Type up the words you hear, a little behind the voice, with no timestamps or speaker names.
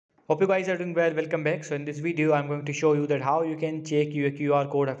Hope you guys are doing well. Welcome back. So in this video, I'm going to show you that how you can check your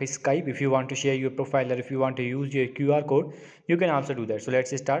QR code of Skype. If you want to share your profile or if you want to use your QR code, you can also do that. So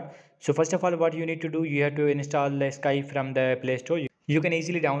let's start. So first of all, what you need to do, you have to install the Skype from the Play Store. You can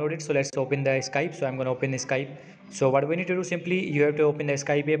easily download it. So let's open the Skype. So I'm going to open the Skype. So what we need to do, simply you have to open the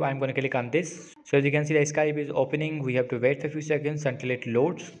Skype app. I'm going to click on this. So as you can see, the Skype is opening. We have to wait for a few seconds until it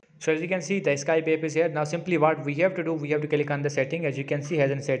loads. So as you can see, the Skype app is here. Now simply what we have to do, we have to click on the setting. As you can see, has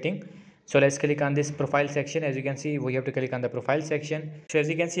a setting. So let's click on this profile section. As you can see, we have to click on the profile section. So as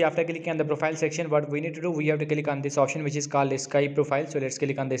you can see, after clicking on the profile section, what we need to do, we have to click on this option which is called Skype profile. So let's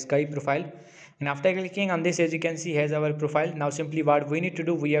click on the Skype profile. And after clicking on this, as you can see, has our profile. Now simply what we need to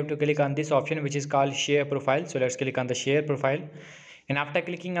do, we have to click on this option which is called share profile. So let's click on the share profile. And after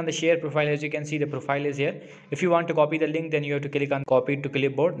clicking on the share profile, as you can see, the profile is here. If you want to copy the link, then you have to click on copy to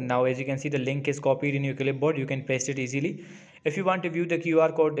clipboard. Now as you can see, the link is copied in your clipboard. You can paste it easily. If you want to view the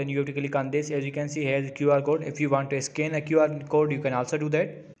QR code, then you have to click on this. As you can see, here is QR code. If you want to scan a QR code, you can also do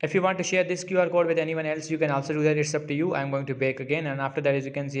that. If you want to share this QR code with anyone else, you can also do that. It's up to you. I'm going to back again, and after that, as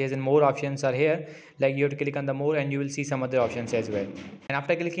you can see, as in more options are here. Like you have to click on the more, and you will see some other options as well. And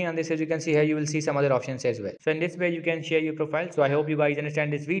after clicking on this, as you can see here, you will see some other options as well. So in this way, you can share your profile. So I hope you guys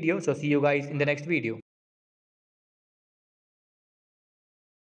understand this video. So see you guys in the next video.